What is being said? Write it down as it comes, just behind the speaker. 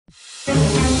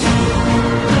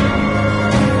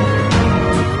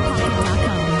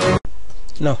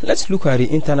Now let's look at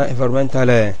the internal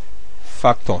environmental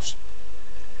factors.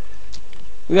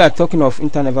 We are talking of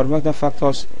internal environmental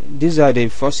factors. These are the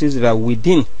forces that are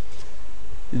within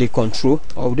the control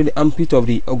or within the ambit of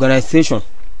the organization.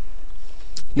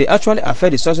 They actually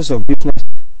affect the sources of business,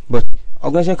 but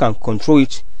organization can control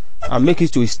it and make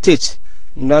it to a state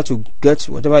in order to get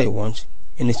whatever it wants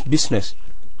in its business.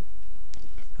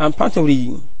 And part of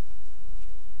the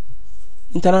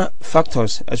internal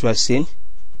factors, as we are saying,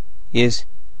 is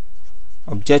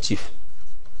objective.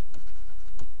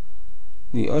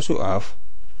 We also have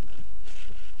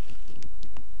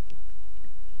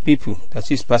people, that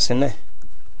is personnel.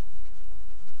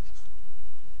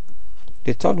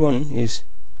 The third one is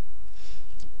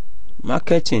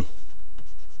marketing.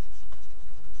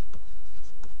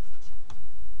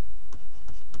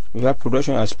 We have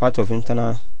production as part of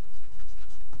internal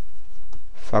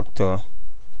factor,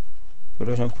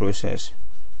 production process.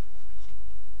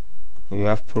 We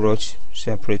have product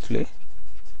separately.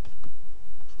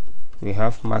 We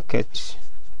have marketing.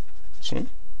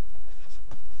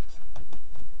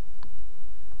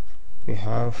 We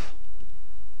have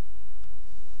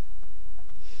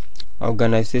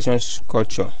organization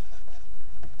culture.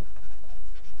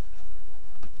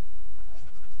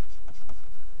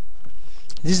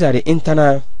 These are the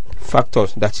internal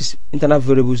factors, that is internal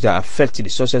variables that affect the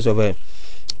success of a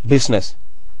business.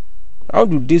 How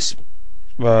do these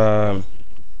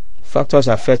factors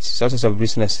affect success of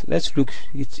business? Let's look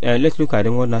at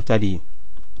them one after the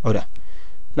other.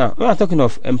 Now, we are talking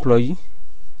of employee,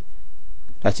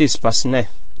 that is personnel.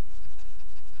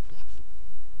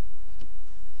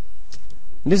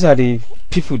 These are the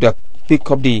people that pick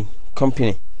up the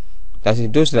company, that is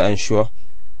those that ensure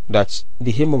that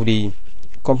the aim of the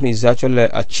company is actually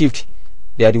achieved.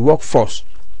 They are the workforce,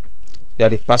 they are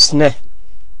the personnel,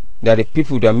 they are the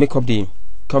people that make up the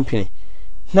company.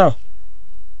 Now,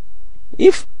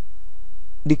 if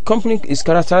the company is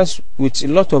characterized with a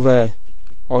lot of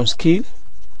unskilled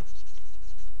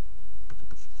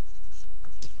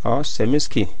or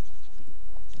semi-skilled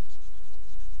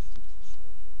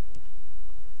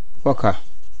worker,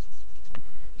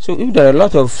 so if there are a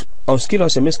lot of unskilled or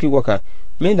semi-skilled worker,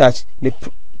 mean that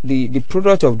the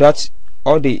product of that,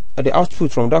 or the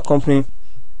output from that company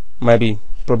might be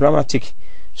problematic.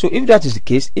 So if that is the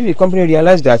case, if a company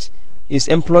realizes that its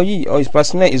employee or its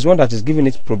personnel is one that is giving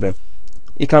it problem,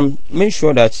 it can make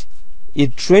sure that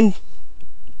it train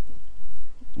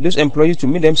those employees to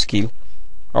make them skill,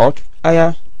 or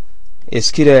hire a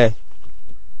skilled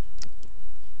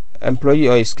employee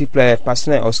or a skilled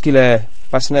personnel or skilled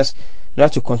personnel in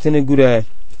order to continue good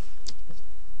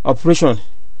operation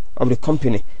of the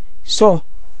company. So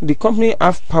the company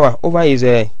have power over his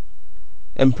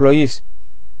employees,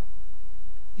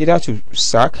 either to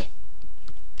sack,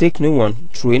 take new one,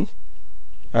 train,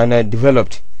 and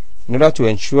developed, in order to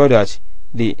ensure that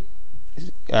the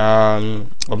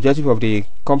objective of the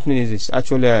company is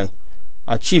actually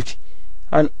achieved.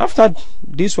 And after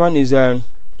this one is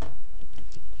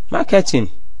marketing.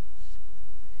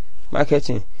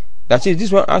 That is,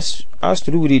 this one has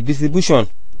to do with the distribution.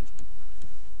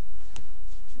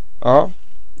 Or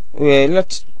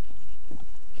let's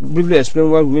briefly explain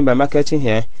what we mean by marketing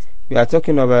here. We are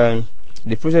talking of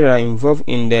the process that are involved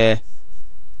in the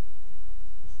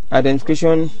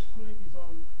identification,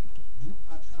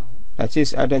 that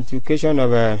is identification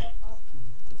of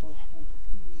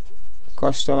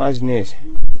customers' needs,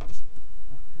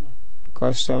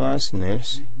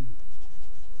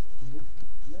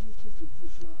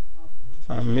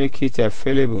 and make it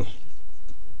available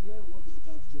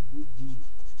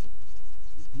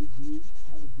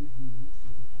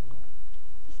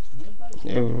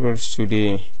to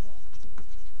the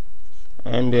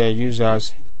end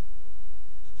users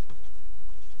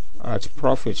at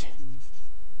profit.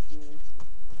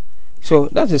 So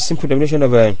that's a simple definition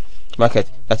of a market,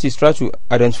 that is try to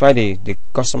identify the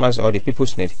customers or the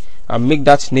people's need and make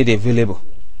that need available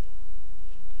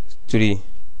to the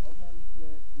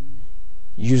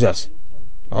users,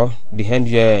 or the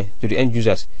end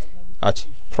users at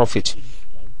profit.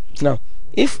 Now,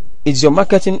 if it's your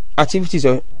marketing activities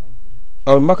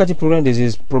or marketing program that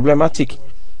is problematic,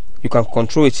 you can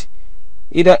control it.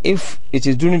 Either if it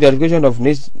is during the identification of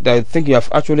needs that you think you have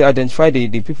actually identified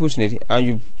the people's need, and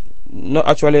you not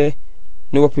actually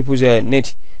know what people's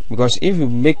need, because if you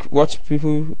make what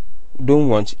people don't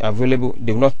want available,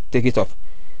 they will not take it up.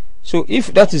 So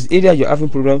if that is the area you're having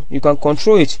problem, you can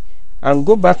control it and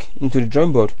go back into the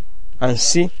drawing board and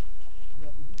see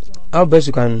how best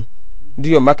you can do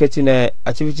your marketing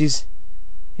activities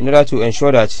in order to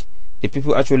ensure that the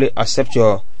people actually accept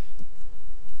your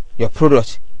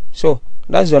product. So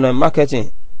That's on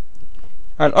marketing.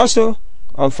 And also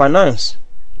on finance.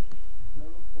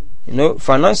 You know,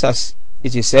 finance, as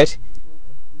it is said,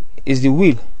 is the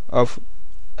wheel of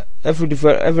every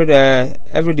development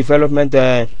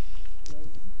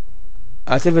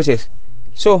activities.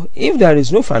 So if there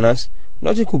is no finance,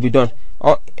 nothing could be done.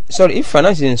 Or sorry, if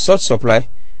finance is in short supply,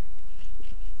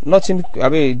 nothing. I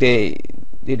mean,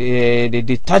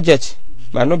 the target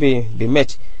might not be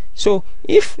met. So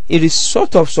if it is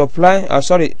short of supply,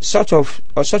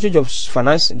 shortage of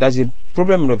finance, that's a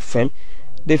problem of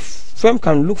the firm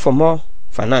can look for more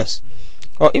finance.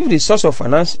 Or if the source of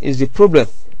finance is the problem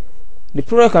the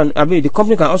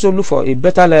company can also look for a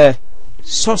better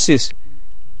sources.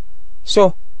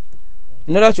 So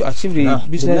in order to achieve the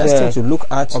business, the next thing to look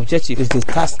at objective is the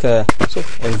task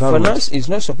environment. Finance is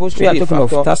not supposed to we be are a talking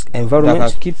factor of task environment.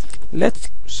 that can keep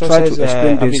Let's try to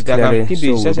explain this clearly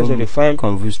so we don't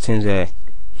confuse things here.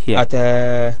 At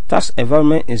task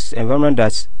environment is environment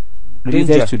that's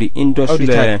related to the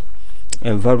industrial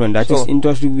environment. That is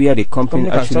industry where the company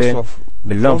actually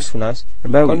belongs. Finance.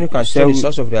 Company can tell the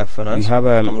source of their finance.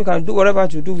 Company can do whatever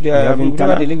to do with their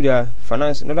they leave their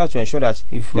finance in order to ensure that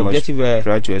the objective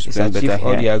is achieved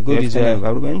or their goal is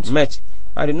met.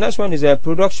 And the next one is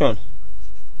production.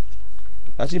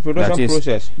 That's the production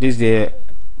process. This is the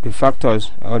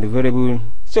factors or the variable.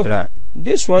 So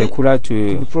this one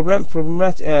to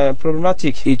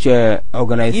problematic. Each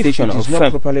organization if it is of not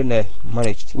firm properly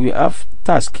managed. We have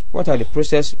task. What are the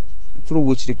process through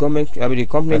which the government, the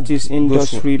company, that is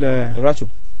industrial in order to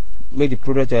make the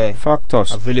product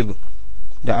factors available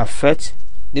that affect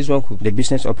this one could the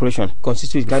business operation,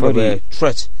 constitute kind of a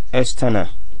threat external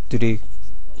to the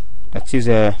that is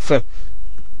a firm.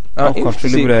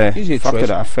 Uncontrollable factor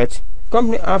that affect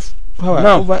company have power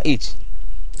over it.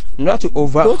 In order to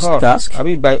overhaul,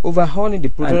 by overhauling the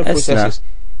product processes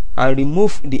and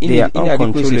remove the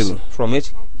inadequacies from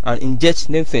it and inject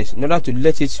new things in order to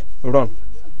let it run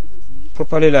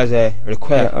properly as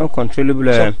required.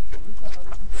 Uncontrollable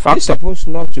factor. It's supposed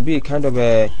not to be a kind of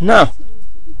a. Now,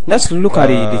 let's look at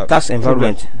the task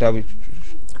environment. That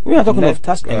we are talking of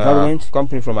task environment.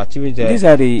 Company from activity. These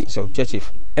are the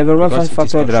objective. Environmental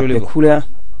factors that are peculiar.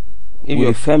 If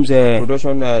your firm's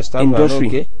production industry,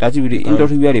 okay, that is with the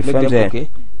industry where the firm's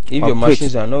okay. If your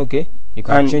machines are not okay, you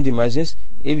can change the machines.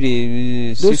 If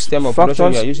the system of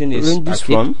production you are using is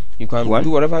archaic, you can do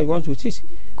whatever you want with it.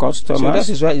 Customers. So that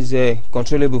is why it's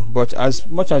controllable. But as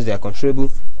much as they are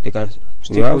controllable, they can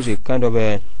still pose a kind of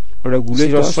a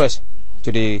serious stress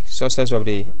to the success of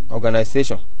the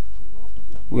organization.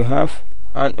 We have,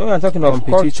 and when we are talking of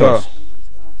culture,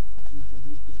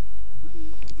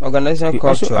 organizational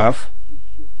culture.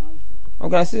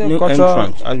 Organizational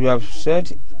culture, as we have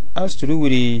said, has to do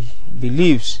with the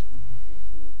beliefs.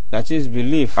 That is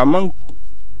belief. Among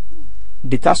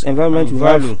the task environment we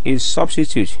have is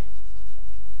substitute.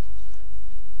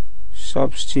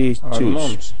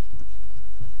 Substitutes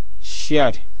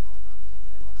shared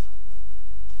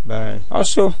by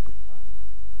also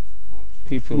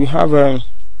people. We have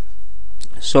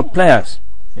suppliers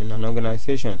in an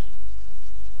organization.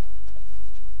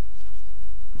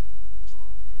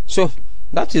 So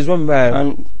that is one by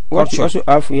and what you also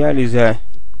have here is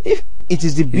if it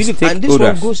is the belief, and this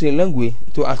one goes a long way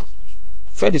to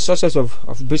affect the success of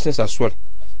business as well.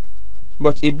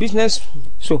 But a business,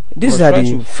 so these are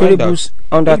the variables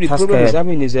under task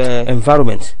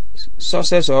environment.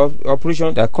 Success of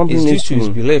operation that company needs to its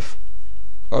belief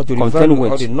or to the value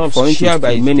or the norms shared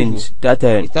by its that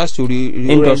it has to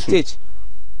reorientate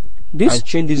this and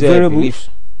change these variables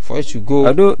for it to go.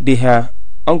 Although they are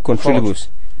uncontrollables,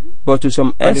 but to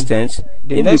some extent,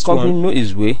 if the company knows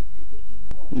its way,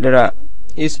 there are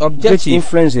great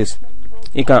influences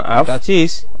it can have that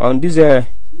is on these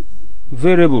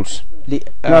variables.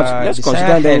 Now let's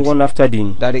consider them one after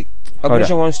the that the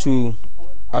organization wants to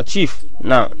achieve.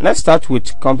 Now let's start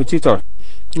with competitor.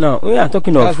 Now we are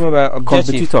talking of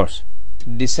competitors.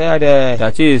 Desired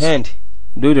that is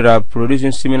those that are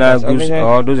producing similar goods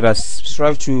or those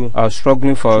that are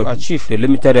struggling for achieve the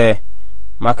limited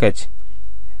market.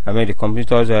 I mean the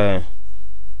competitors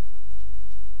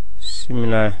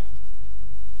similar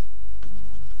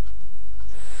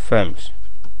firms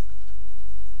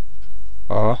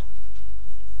or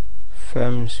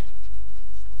firms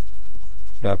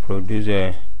that produce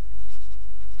a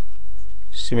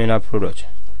similar product.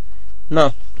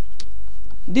 Now,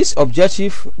 this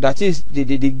objective, that is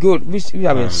the goal which we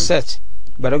have been set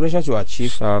by the organization to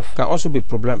achieve, can also be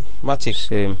problematic.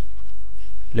 Same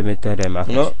limited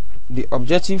market. You know, the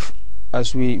objective,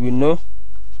 as we know,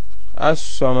 has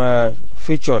some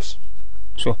features.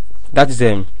 So that is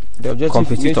the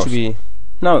objective needs to be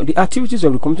Now, the activities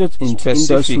of the competent in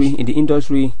the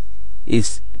industry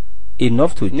is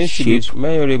enough to shape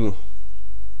measurable.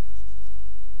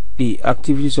 The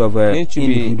activities of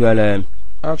individual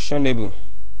actionable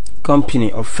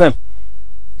company or firm.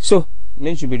 So,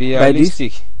 need to be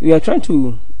realistic. By this, we are trying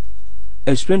to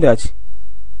explain that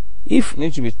if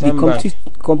the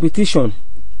competition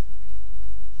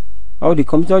or the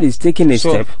competitor is taking a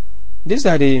step, these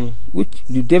are the which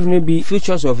will definitely be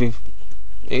features of at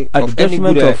the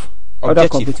detriment of other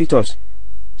competitors.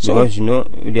 So, because you know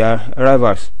they are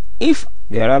rivals. If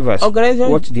they are rivals,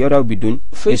 what the other will be doing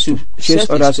is to chase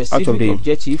others out of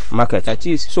the market. That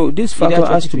is, so this factor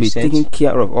has to be taken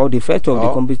care of, or the effect of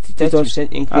the competitors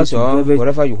has to be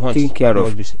whatever you want taken care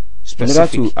of in order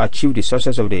to achieve the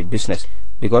success of the business.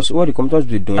 Because what the competitors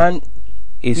will be doing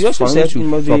is for them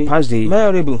to surpass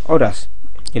the others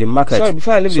in the market. Sorry,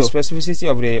 before I leave the specificity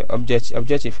of the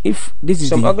objective, if this is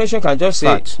some organization can just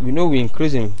say, we know we're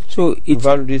increasing. So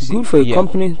it's good for a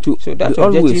company to be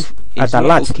always at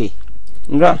alert. Okay.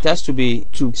 It has to be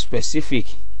too specific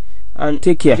and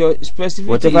take care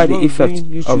whatever the effect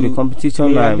of the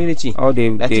competition or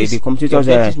the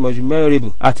competitors' must be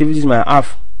measurable. Activities might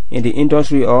have in the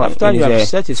industry or after in you have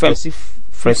set a specific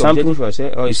for example, for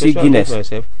yourself, or you see Guinness. For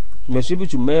yourself, you must be able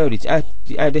to measure it at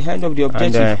the end of the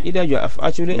objective. And, either you have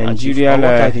actually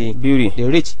Nigeria achieved beauty, the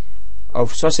rate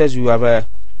of success you have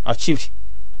achieved.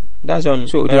 That's on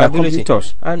so there are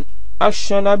competitors and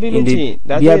actionability.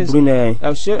 That is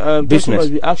business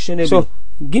must be actionable. So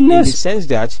Guinness, in the sense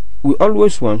that we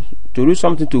always want to do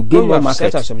something to gain more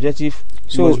market. Set as objective,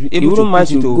 so you wouldn't mind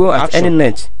to go at any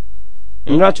net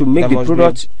in order to make the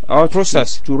product or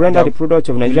process to render the product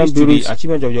of Nigerian breweries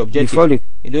achievement of the objective before the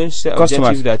you don't set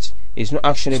customers that is not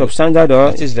actionable, substandard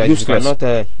or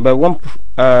useless. But one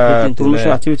promotion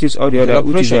activities or the other,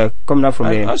 which is coming out from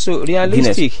and the also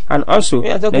realistic Guinness. And also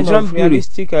Nigerian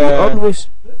realistic always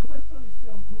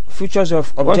features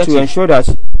of objective. Want to ensure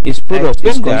that its product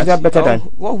is considered better than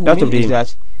that of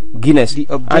the Guinness,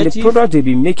 and the product they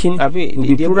be making will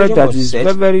be product that is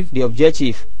very the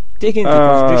objective taking into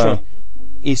consideration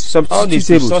is all these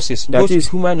resources, that both is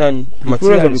human and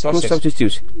material resources.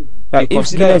 Substitutes. That if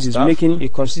Guinness is making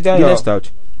Guinness stout,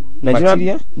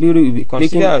 Nigeria brewery will be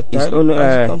making its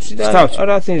own stout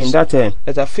other things in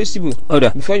that are feasible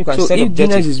before you can so set if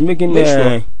Guinness is making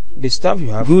the staff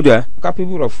you have good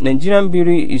capable of Nigerian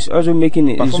brewery is also making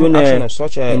its own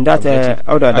in that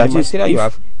order, that is if you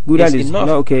have good is not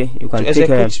okay, you can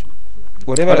take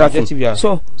whatever objective you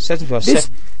are setting for yourself.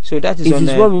 So that is on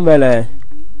what we mean by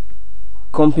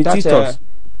competitors.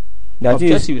 That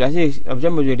objective, that is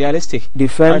objective must be realistic. The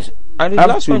firms and the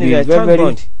last one is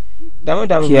very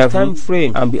time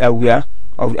frame and be aware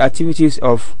of the activities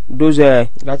of those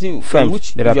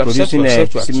firms that are producing a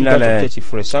similar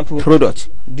for example product.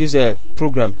 This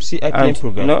program, CIPM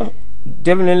program. No,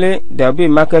 definitely there will be a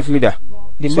market leader.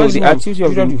 So the activity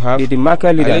of the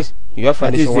market leader,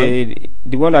 that is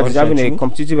the one that is having a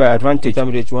competitive advantage,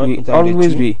 will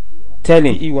always be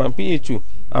telling PE1, PE2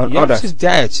 on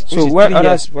others. So when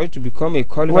others, for you to become a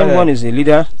qualified, when one is a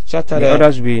leader, the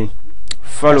others will be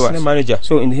followers. Manager.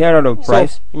 So in the area of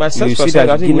price, you see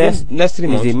that Guinness is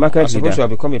the market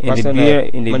leader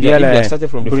in the beer started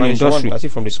from the industry,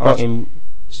 from the or in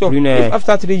so if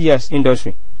after 3 years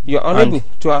industry, you are unable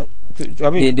to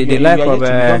the lack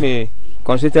of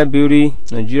considered brewery,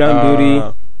 Nigerian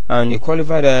brewery, and a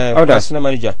qualified personal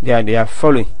manager, they are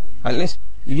following. Unless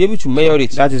you be able to measure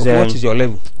it, that is what is your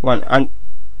level. One, and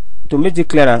to make it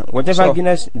clearer, whatever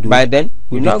Guinness do, by then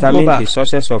we determine the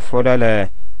success of further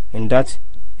in that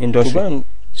industry.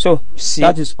 So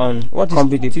that is on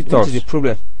competitors. What is the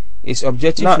problem? It's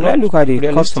objective. Now let's look at the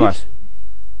customers.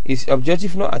 It's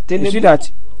objective not attainable. You see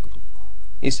that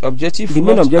it's objective. The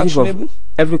main objective of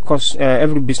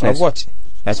every business. Of what?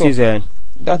 That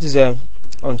is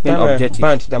on time objective.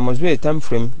 Band. There must be a time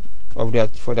frame of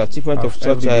for the achievement of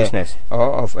such business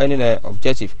or of any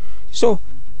objective. So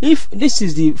if this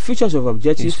is the features of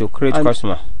objective, is to create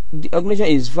customer. The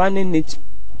organization is finding it.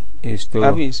 Is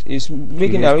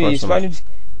making away. Is finding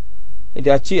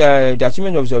the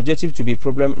achievement of the objective to be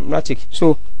problematic.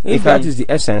 So if that is the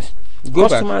essence,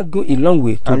 customer go a long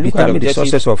way to determine the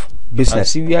success of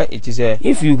business. And see where it is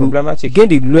if you problematic. Gain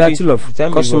the loyalty of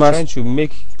customers, trying to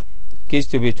make case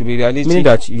to be realistic, meaning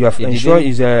that you have ensured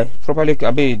is properly.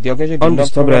 The organization did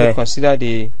not properly consider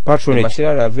the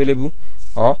material available,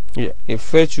 or a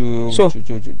fair to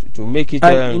make it.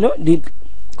 And you know the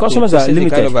customers are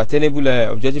limited. Kind of attainable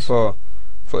objective for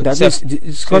that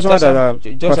is customers that are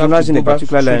patronizing a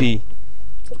particular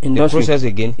industry. Process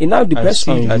again. It now depends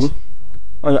on you,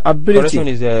 on your ability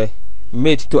is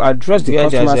made to address the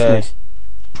customer's needs.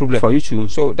 problem for you to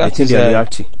so that is the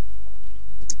reality.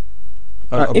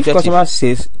 If customer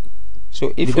says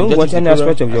so if you don't want any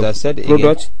aspect of your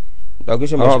product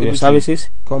or your services,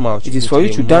 come out, it is for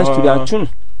you to dance to their tune.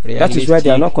 That is why they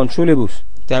are not controllables.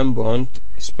 Time bound,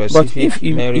 specific, but if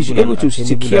you is able to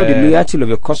secure the loyalty of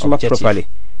your customer properly,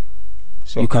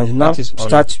 so you can now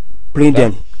start playing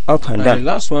them up and down. The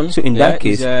last one, so in that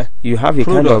case, you have a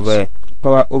kind of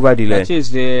power over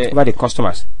the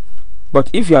customers. But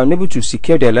if you are unable to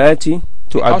secure their loyalty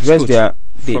to address their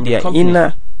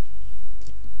inner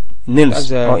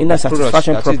needs or inner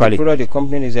satisfaction properly, the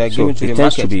company is given to it the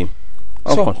tends market. to be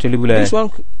uncontrollable this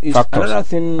one is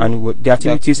factors, and the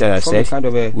activities, as I said, kind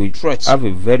of will have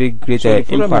a very great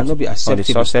impact on the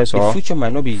success or future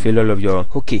might not be failure of your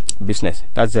business.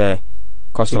 That's the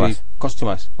customers.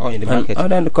 Customers or in the market. Other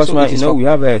than the customer, you know, we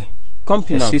have a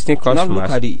company existing customers. Now look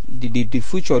at the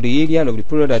future, the area of the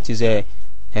product that is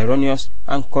erroneous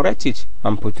and correct it.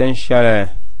 And potential.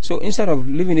 So instead of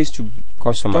leaving this to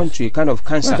customers, turn to a kind of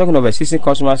cancer. We're talking of existing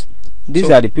customers.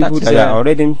 These are the people that are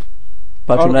already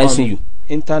patronizing you.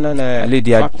 Internal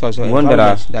factors or one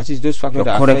that is those factors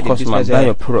that affect the business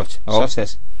your product or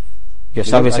success, your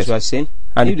services. As you are saying,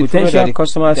 and the potential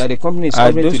customers that the company is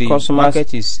are those to the customers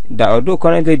market is that although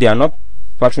currently they are not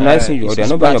patronizing you or they are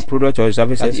not buying your product or your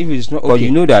services, if it's not but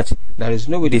you know that there is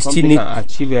no way they the still need can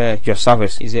achieve your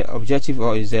service. Is an objective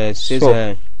or is a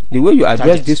so the way you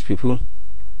address these people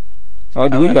or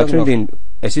the way you are treating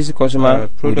existing customer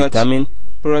will determine.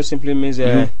 Product simply means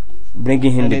you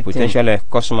bringing in the potential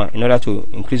customer in order to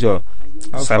increase your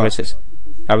services,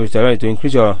 to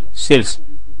increase your sales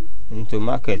into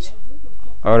market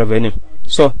or revenue.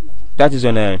 So that is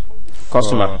on a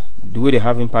customer, the way they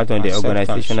have impact on the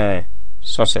organizational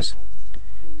success.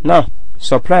 Now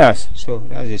suppliers. So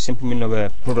that's a simple meaning of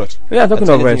a product. We are talking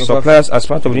about suppliers as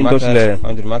part of the industry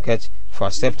on the market for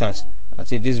acceptance. I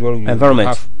think this is what we environment.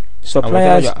 Have.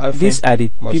 Suppliers, these are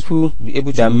the people be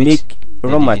able to that make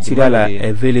raw material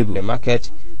available. The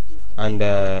market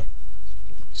and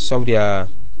solve their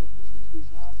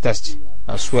test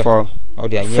as well for or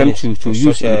their them to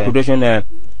use in the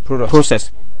production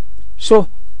process. So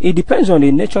it depends on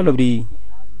the nature of the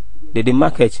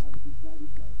market.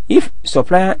 If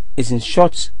supplier is in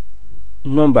short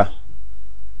number,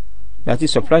 that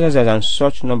is suppliers are in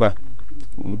short number,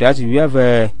 that we have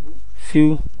a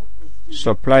few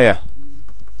supplier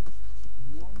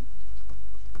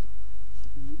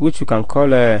which you can call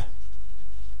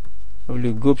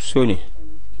oligopsony.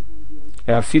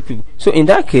 There are few people. So in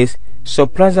that case,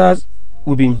 suppliers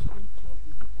will be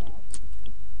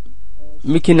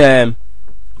making a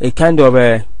kind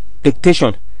of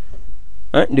dictation.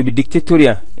 They'll be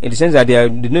dictatorial in the sense that they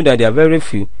know that they are very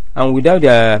few, and without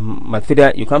their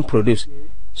material you can't produce.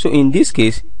 So in this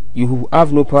case, you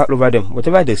have no power over them.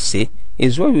 Whatever they say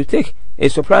is what you take. A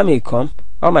supplier may come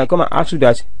or might come and ask you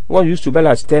that what you used to buy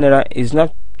at 10 naira is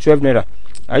not 12 naira.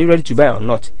 Are you ready to buy or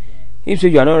not? If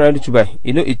you are not ready to buy,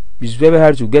 you know it is very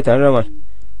hard to get another one,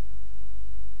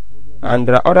 and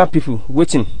there are other people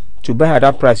waiting to buy at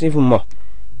that price even more.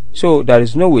 So there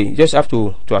is no way. You just have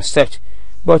to accept.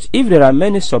 But if there are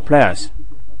many suppliers,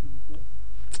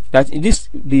 that this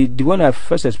the one I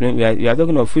first explained, we are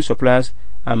talking of few suppliers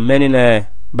and many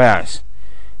buyers.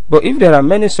 But if there are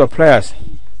many suppliers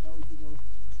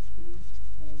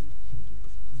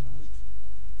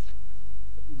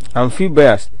and few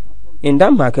buyers in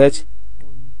that market,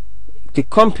 the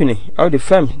company or the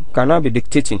firm cannot be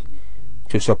dictating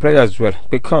to suppliers as well.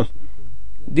 Because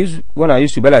this one I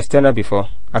used to buy as 10 before,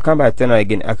 I can't buy at 10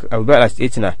 again. I will buy as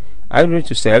 18. I ready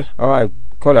to sell, or I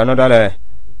call another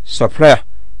supplier.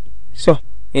 So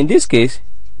in this case,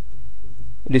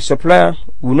 the supplier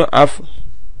will not have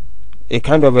a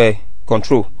kind of a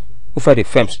control over the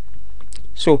firms.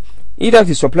 So either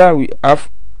the supplier will have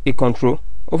a control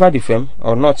over the firm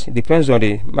or not. It depends on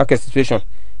the market situation.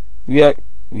 We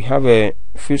have a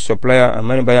few supplier and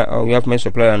many buyer, or we have many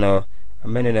supplier and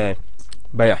many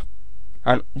buyer.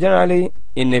 And generally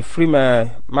in a free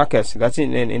market, that's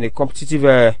in a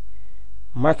competitive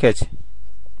market,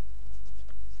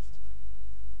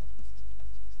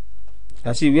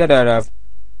 I see where there are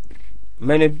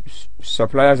many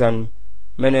suppliers and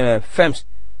many firms.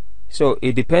 So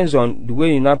it depends on the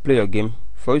way you now play your game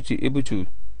for you to be able to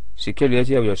secure the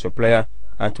loyalty of your supplier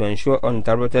and to ensure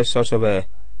uninterrupted source of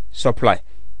supply,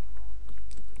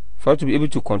 for you to be able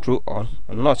to control on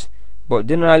or not. But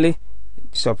generally,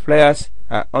 suppliers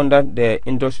are under the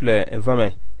industrial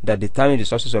environment that determine the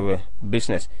sources of a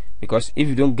business. Because if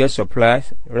you don't get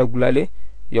suppliers regularly,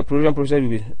 your production process will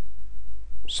be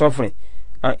suffering.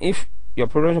 And if your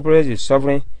production process is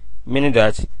suffering, meaning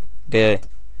that the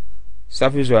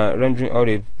service you are rendering or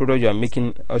the product you are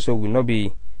making also will not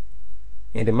be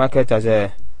in the market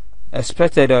as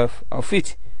expected of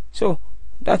it. So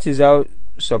that is how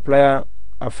supplier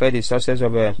affect the success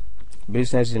of a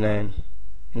business in an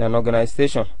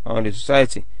organization or in the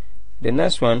society. The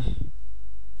next one,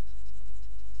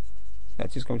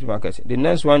 that is come to market. The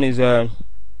next one is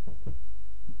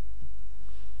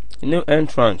new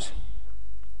entrant.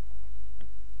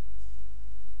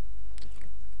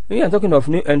 When we are talking of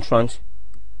new entrant,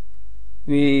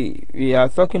 we are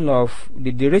talking of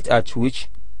the rate at which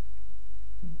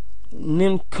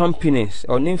new companies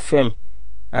or new firms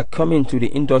are coming to the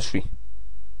industry.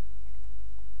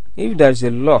 If there is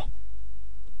a law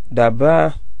that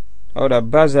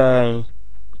bars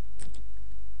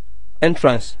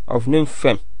entrance of new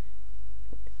firm,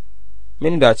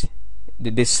 meaning that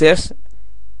the sales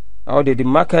or the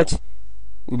market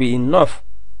will be enough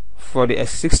for the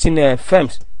existing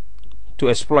firms to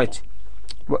exploit.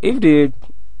 But if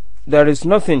there is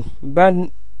nothing but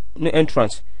new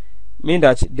entrance, meaning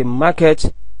that the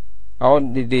market or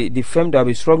the firm that will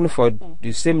be struggling for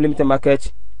the same limited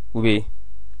market will be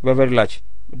very, very large.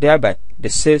 Thereby, the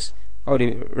sales or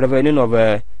the revenue of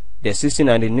the existing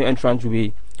and the new entrant will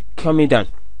be coming down.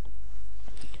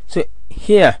 So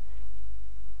here,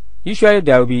 usually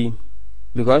there will be,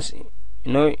 because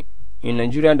in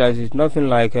Nigeria there is nothing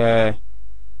like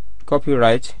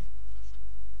copyright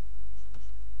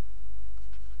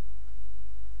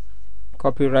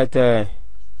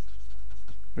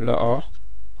law or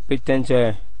patent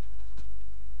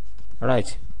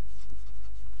right.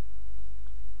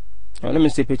 Now let me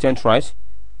say patent right,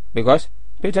 because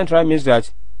patent right means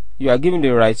that you are given the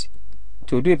right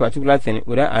to do a particular thing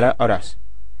without allowing others.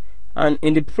 And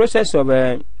in the process of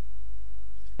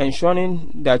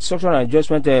ensuring that structural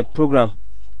adjustment program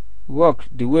work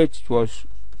the way it was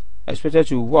expected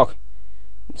to work,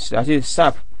 that is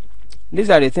SAP, these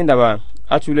are the things that were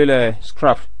actually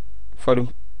scrapped for the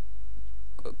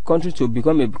country to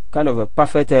become a kind of a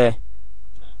perfect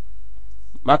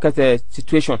market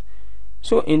situation.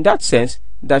 So in that sense,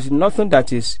 there is nothing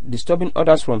that is disturbing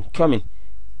others from coming.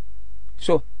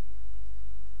 So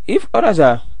if others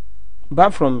are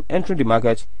barred from entering the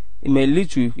market, it may lead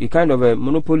to a kind of a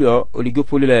monopoly or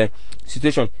oligopoly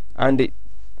situation, and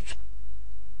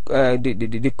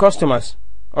the customers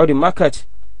or the market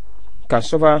can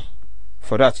suffer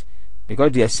for that,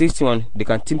 because the existing one, they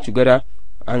can team together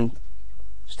and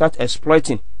start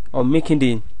exploiting or making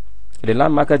the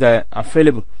land market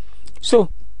available.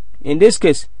 So in this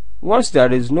case, once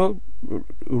there is no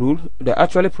rule that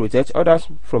actually protects others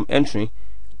from entering,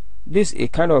 this is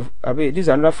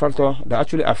another factor that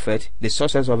actually affects the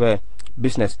success of a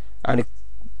business, and the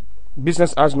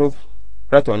business has no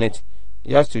right on it.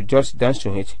 He has to just dance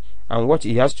to it, and what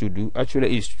he has to do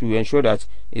actually is to ensure that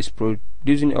it's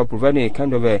producing or providing a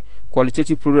kind of a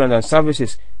qualitative product and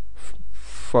services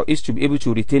for it to be able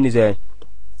to retain his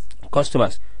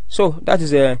customers. So that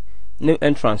is a new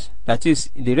entrance. That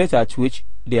is the rate at which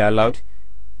they are allowed,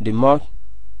 the more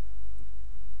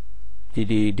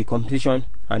the competition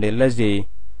and the less the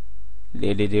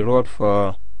road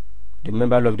for the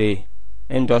member of the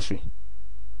industry.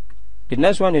 The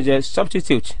next one is a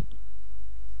substitute.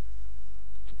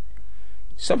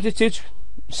 Substitute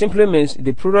simply means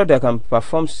the product that can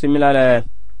perform similar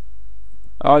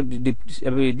or the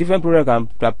different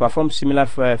product can perform similar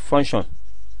function.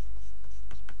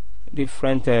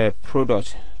 Different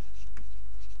products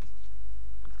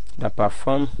that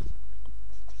perform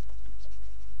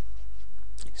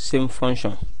same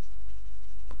function,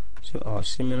 so or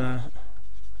similar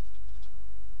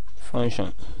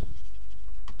function.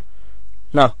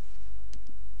 Now,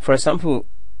 for example,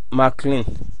 Maclean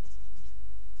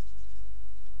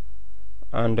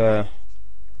and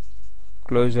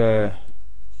close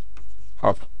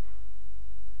up.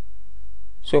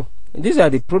 So these are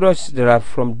the products that are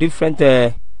from different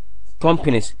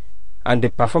companies, and they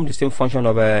perform the same function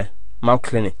of mouth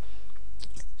cleaning.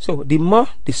 So the more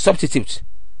the substitutes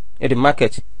in the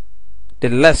market, the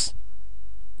less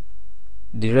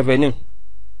the revenue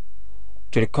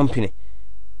to the company.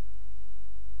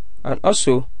 And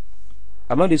also,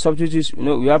 among the substitutes,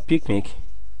 we have Picnic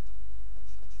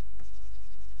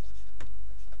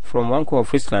from one core of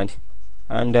Friesland,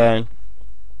 and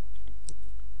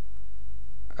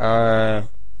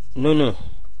no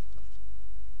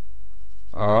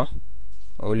or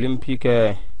Olympic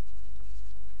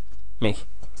make.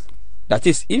 That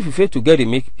is, if you fail to get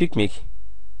the Picnic,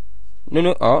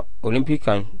 no or Olympic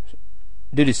can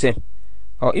do the same.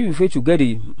 Or if you fail to get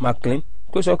the Maclean,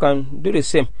 Close can do the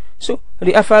same. So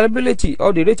the availability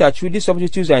or the rate at which these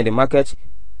substitutes are in the market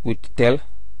will tell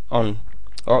on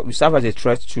or will serve as a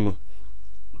threat to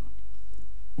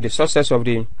the success of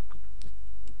the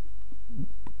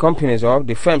companies or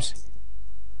the firms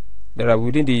that are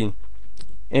within the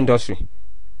industry.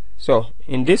 So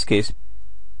in this case,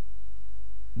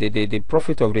 the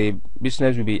profit of the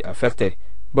business will be affected,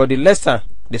 but the lesser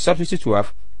the substitute you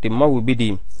have, the more will be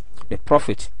the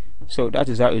profit. So that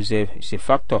is how it's a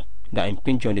factor that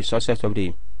impinges on the success of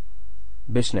the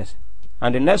business.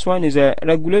 And the next one is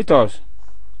regulators.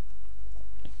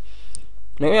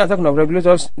 Now when we are talking of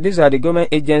regulators, these are the government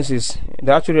agencies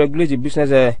that actually regulate the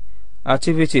business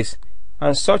activities,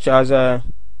 and such as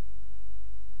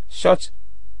such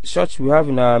we have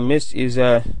in our midst is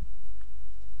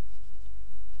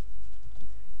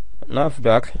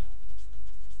NAFDAC,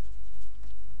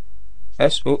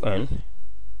 SON.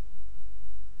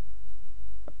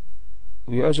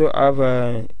 We also have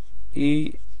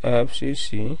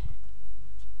EFCC.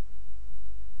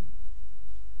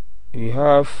 We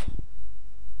have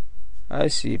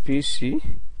ICPC.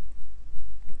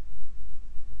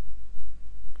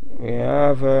 We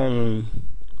have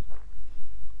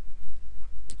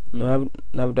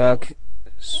NAFDAC.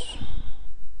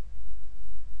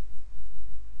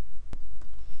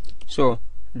 So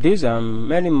these are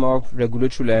many more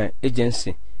regulatory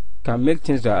agencies can make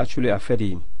things that actually affect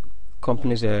the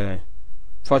company's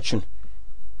fortune.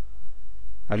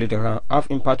 At least they can have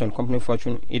impact on company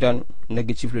fortune either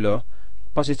negatively or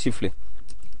positively.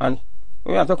 And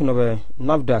when we are talking of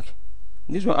NAFDAC,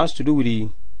 this one has to do with the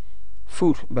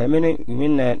food. By many, we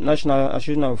mean National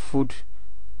Association of Food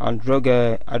and Drug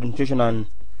Administration and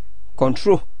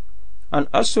Control. And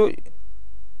also,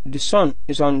 the Sun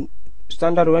is on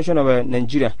Standard Organization of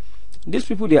Nigeria. These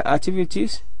people, their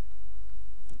activities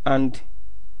and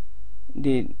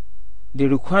the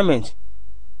requirement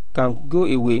can go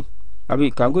away. I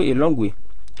mean, can go a long way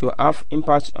to have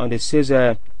impact on the sales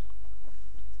or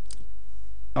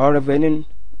revenue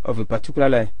of a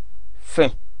particular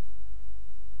firm,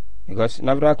 because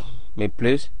NAFDAC may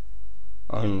place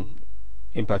on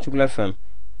a particular firm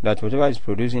that whatever is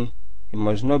producing, it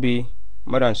must not be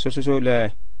more than so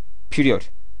period,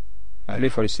 at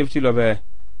least for the safety of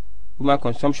human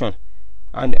consumption.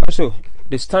 And also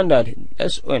the standard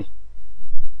SON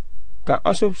can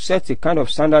also set a kind of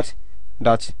standard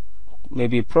that may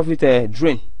be profit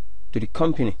drain to the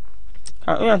company.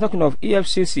 And when I'm talking of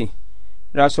EFCC,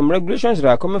 there are some regulations that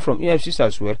are coming from EFCC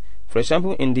as well. For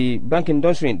example, in the bank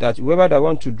industry, that whoever that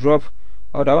want to drop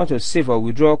or that want to save or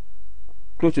withdraw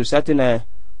close to a certain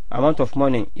amount of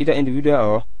money, either individual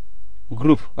or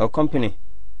group or company,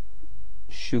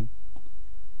 should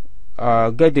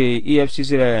get the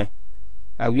EFCC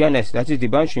awareness. That is, the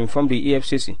bank should inform the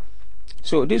EFCC.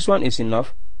 So this one is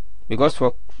enough, because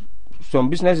for some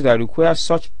businesses that require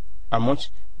such amount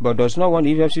but does not want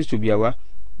the EFCC to be aware,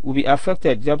 will be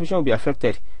affected. The operation will be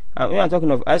affected. And when I'm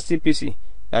talking of ICPC,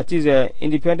 that is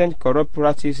Independent Corrupt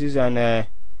Practices and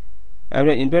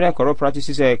Independent Corrupt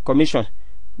Practices Commission,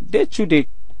 they too, they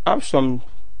have some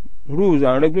rules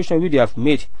and regulations which they have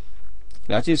made.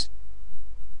 That is,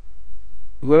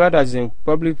 whoever that is in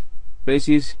public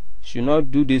places should not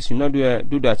do this, should not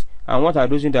do that. And what are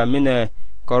those things that mean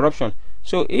corruption?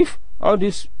 So if all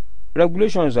these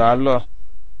regulations are law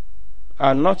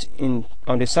are not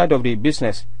on the side of the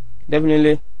business,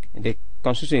 definitely they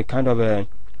constitute a kind of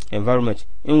environment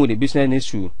in which the business needs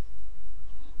to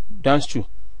dance to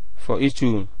for it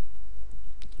to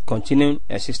continue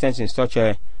existence in such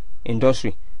a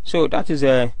industry. So that is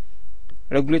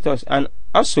regulators. And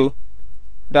also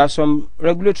there are some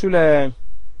regulatory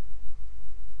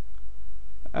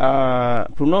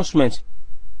pronouncements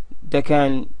that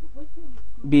can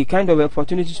be kind of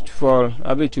opportunities for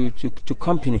to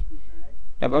company,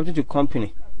 to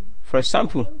company. For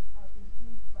example,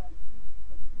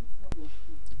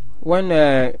 when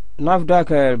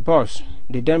NAFDAC boss,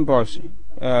 the then boss,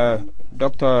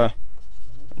 Dr.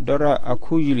 Dora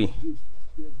Akuyili,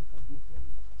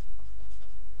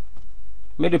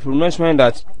 made a pronouncement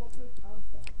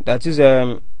that is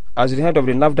as the head of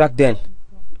the NAFDAC then,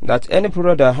 that any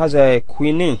product that has a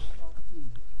quinine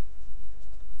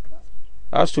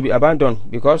has to be abandoned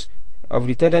because of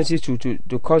the tendency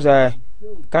to cause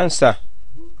cancer.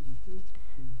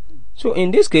 So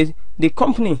in this case, the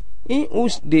company in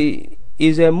whose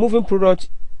is a moving product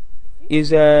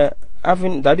is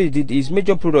having, that is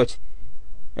major product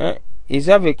is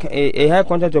have a high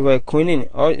content of quinine,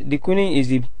 or the quinine is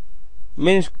the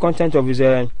main content of his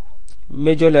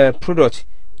major product.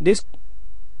 This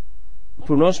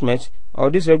pronouncement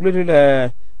or this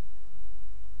regulatory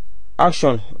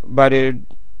action by the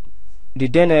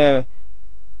then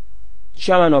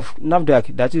chairman of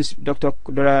NAFDAC, that is Dr.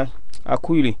 Dora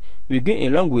Akuli, will go a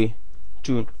long way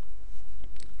to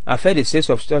affect the sales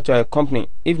of such a company,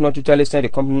 if not totally send the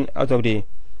company out of the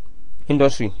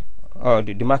industry or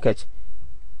the market.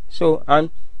 So, and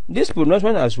this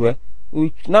pronouncement as well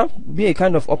will now be a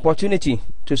kind of opportunity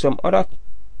to some other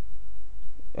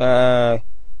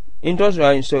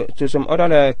industry, so to some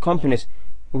other companies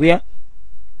where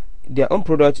their own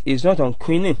product is not on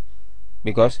queening,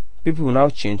 because people will now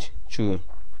change to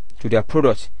their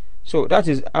product. So that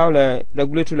is how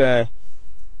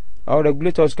our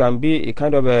regulators can be a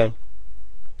kind of a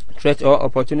threat or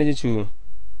opportunity to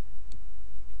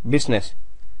business.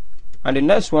 And the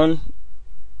next one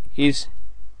is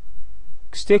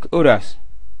stakeholders.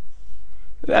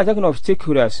 We are talking of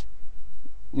stakeholders.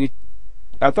 We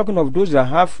are talking of those that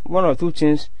have one or two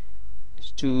things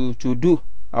to do,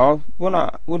 or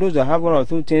those that have one or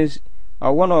two things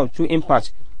or one or two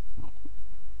impacts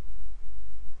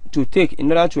to take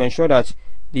in order to ensure that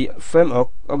the firm or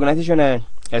organization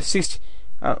exists.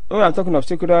 When I'm talking of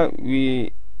stakeholder,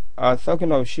 we are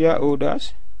talking of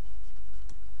shareholders,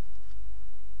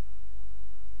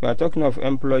 we are talking of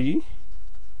employee,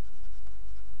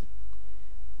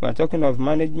 we are talking of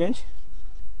management,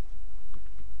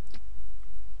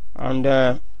 and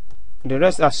the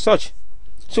rest as such.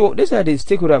 So these are the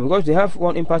stakeholders because they have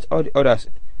one impact on the others.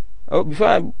 Oh,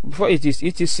 before it is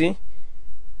etc.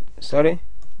 Sorry,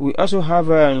 we also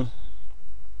have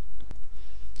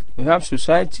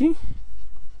society,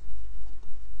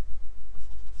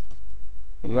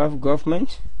 we have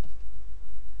government,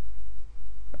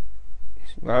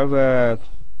 we have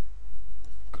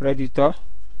creditor,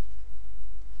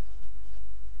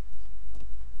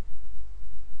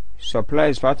 supply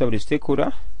is part of the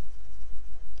stakeholder.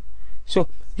 So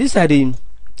these are the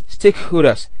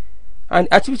stakeholders, and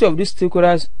activity of these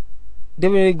stakeholders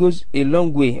definitely goes a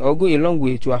long way, or go a long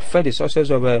way to affect the success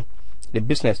of the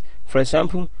business. For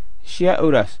example,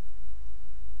 shareholders,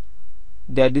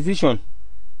 their decision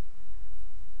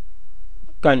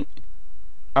can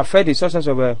affect the success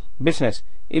of a business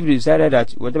if they decided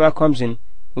that whatever comes in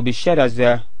will be shared as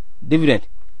their dividend.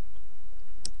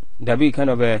 There will be kind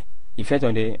of a effect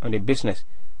on the business,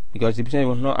 because the business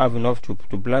will not have enough to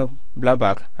blow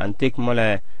back and take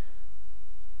more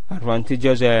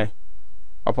advantageous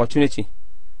opportunity.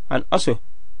 And also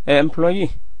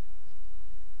employee,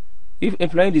 if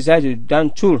employee decides to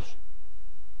down tools,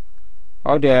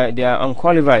 or they are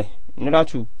unqualified in order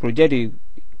to project the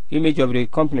image of the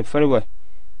company very well,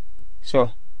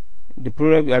 so the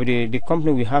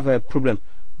company will have a problem.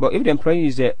 But if the employee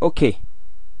is okay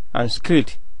and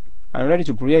skilled and ready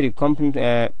to project the company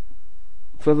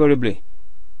favorably,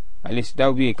 at least that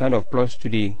will be a kind of plus to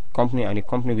the company, and the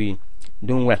company will be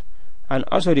doing well. And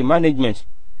also the management,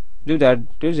 those that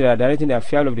are directing the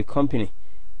affairs of the company,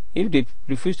 if they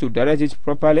refuse to direct it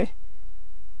properly,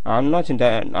 are not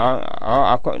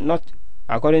not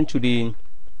according to the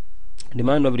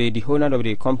demand of the owner of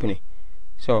the company,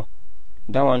 so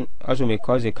that one also may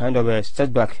cause a kind of a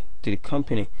setback to the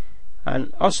company.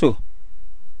 And also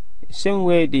same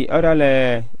way the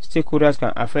other stakeholders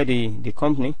can affect the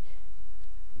company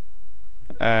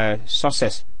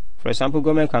success. For example,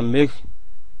 government can make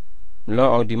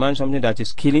law or demand something that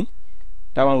is killing,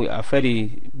 that one will affect the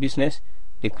business.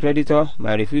 The creditor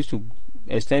might refuse to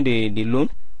extend the loan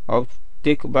or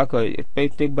take back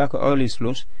all his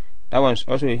loans. That one is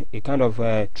also a kind of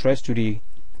threat to the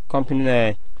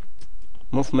company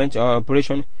movement or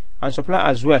operation. And supply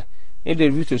as well, if they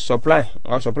refuse to supply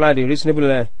or supply the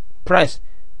reasonable price,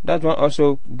 that one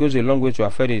also goes a long way to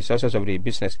affect the success of the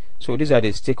business. So these are the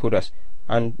stakeholders,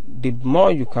 and the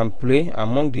more you can play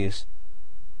among these,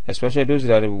 especially those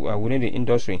that are within the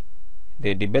industry,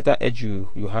 the better edge you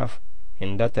have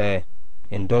in that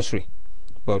industry.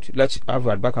 But let's have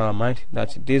at back our mind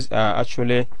that these are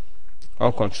actually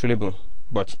uncontrollable.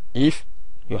 But if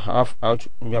you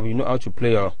know how to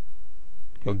play your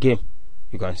game,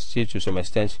 you can still to some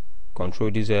extent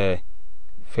control these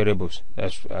variables.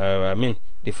 That's I mean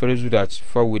the variables that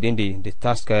fall within the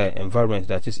task environment,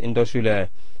 that is industrial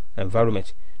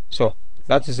environment. So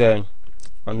that is on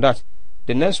that.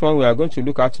 The next one we are going to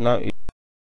look at now is